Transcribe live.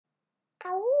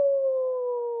Hi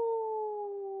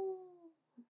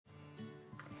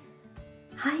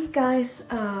guys,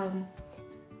 I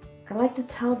like to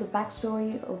tell the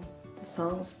backstory of the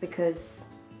songs because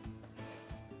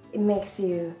it makes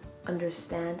you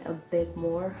understand a bit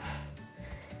more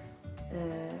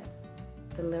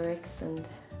the lyrics and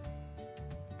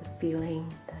the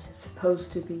feeling that is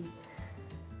supposed to be.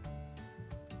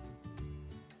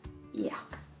 Yeah.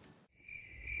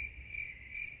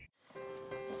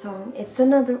 Song, it's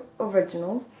another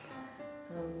original,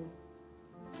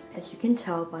 as you can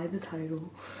tell by the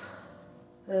title.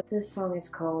 This song is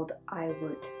called I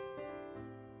Would,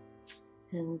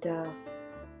 and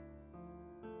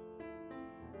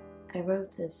I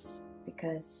wrote this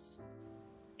because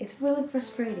it's really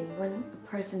frustrating when a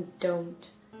person don't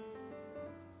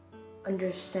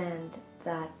understand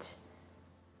that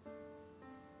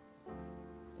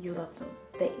you love them.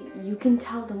 You can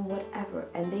tell them whatever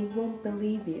and they won't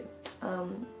believe you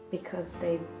because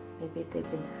maybe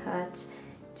they've been hurt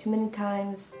too many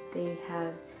times. They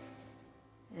have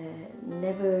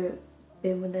never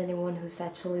been with anyone who's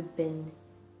actually been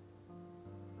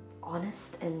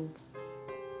honest and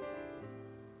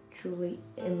truly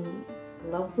in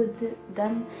love with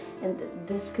them. And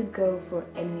this could go for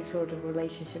any sort of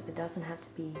relationship. It doesn't have to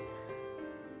be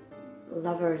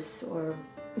lovers or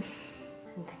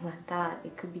anything like that.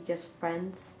 It could be just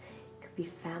friends, it could be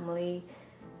family.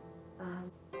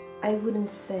 I wouldn't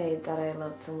say that I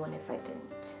loved someone if I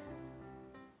didn't.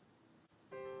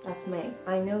 That's me.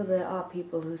 I know there are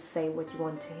people who say what you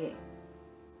want to hear.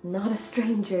 Not a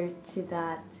stranger to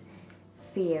that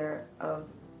fear of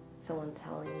someone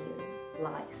telling you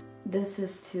lies. This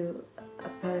is to a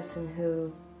person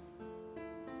who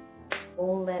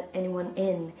won't let anyone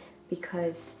in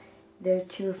because they're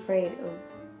too afraid of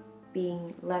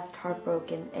being left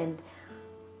heartbroken, and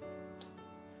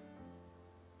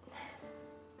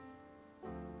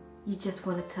you just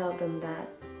want to tell them that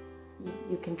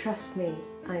you can trust me.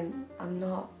 I'm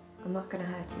not gonna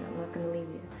hurt you. I'm not gonna leave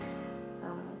you.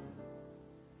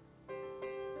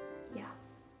 Yeah.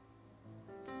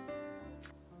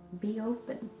 Be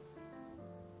open.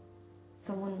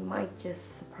 Someone might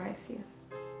just surprise you.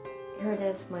 Here it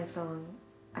is, my song,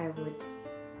 I Would.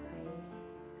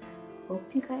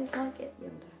 Hope you guys like it.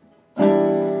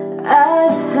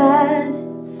 I've had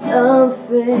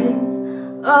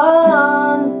something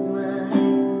on my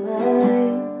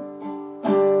mind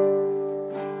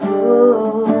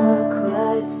for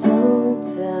quite some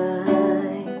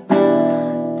time.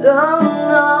 Don't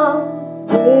know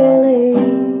really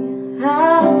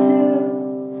how to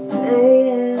say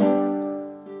it,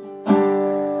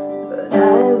 but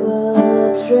I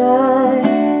will try.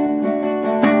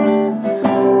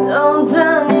 Don't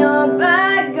turn your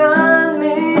back on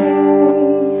me.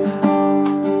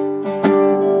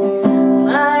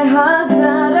 My heart's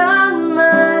out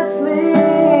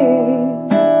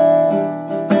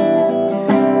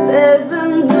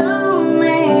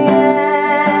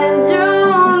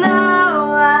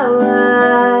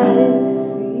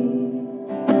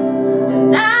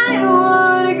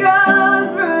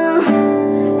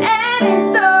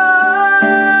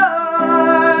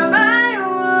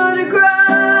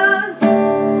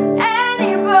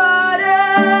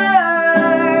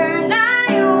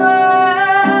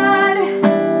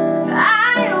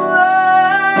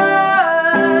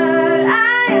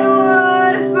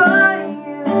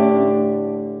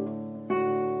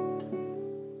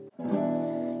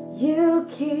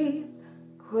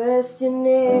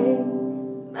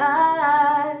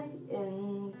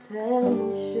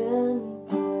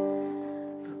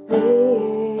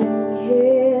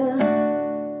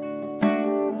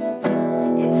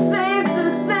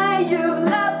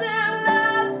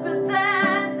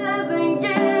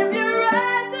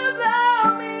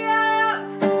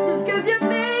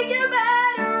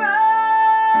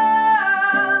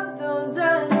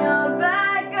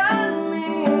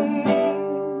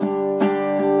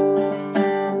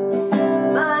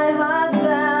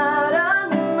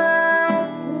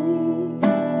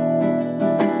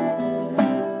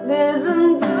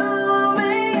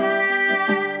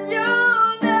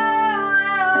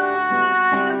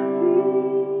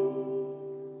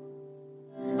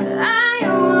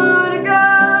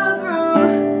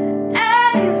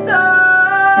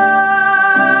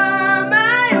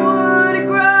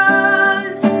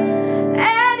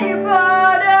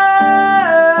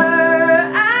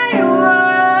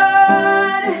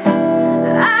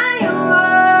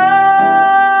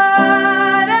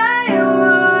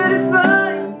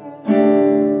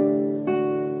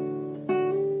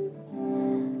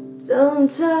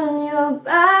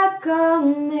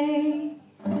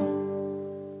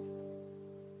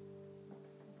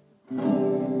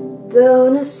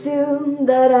Don't assume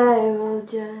that I will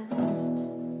just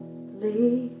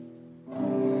leave.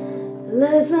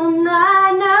 Listen,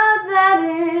 I know that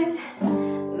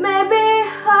it may be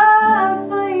hard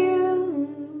for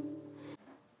you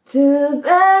to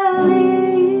believe